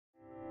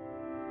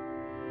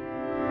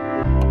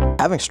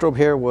Having Strobe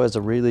here was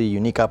a really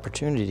unique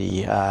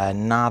opportunity.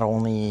 Not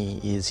only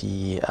is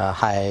he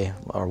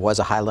was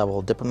a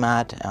high-level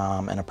diplomat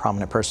and a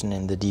prominent person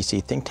in the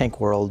DC think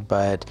tank world,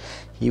 but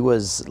he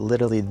was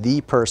literally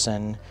the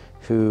person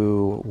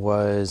who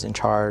was in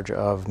charge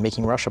of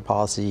making Russia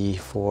policy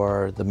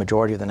for the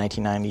majority of the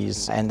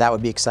 1990s. And that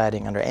would be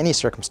exciting under any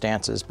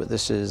circumstances, but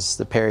this is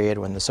the period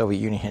when the Soviet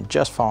Union had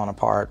just fallen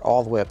apart,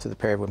 all the way up to the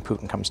period when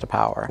Putin comes to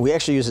power. We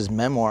actually use his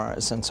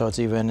memoirs, and so it's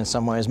even in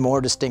some ways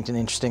more distinct and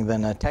interesting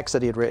than a text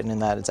that he had written, in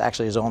that it's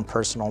actually his own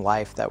personal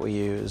life that we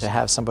use. To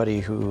have somebody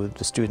who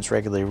the students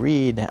regularly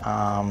read,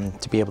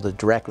 to be able to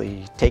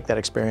directly take that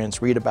experience,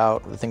 read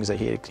about the things that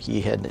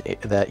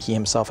he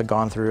himself had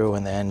gone through,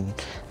 and then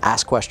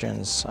ask questions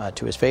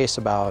to his face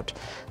about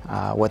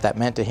what that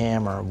meant to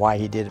him, or why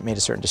he made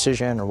a certain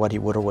decision, or what he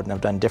would or wouldn't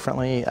have done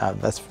differently.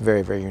 That's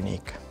very, very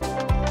unique.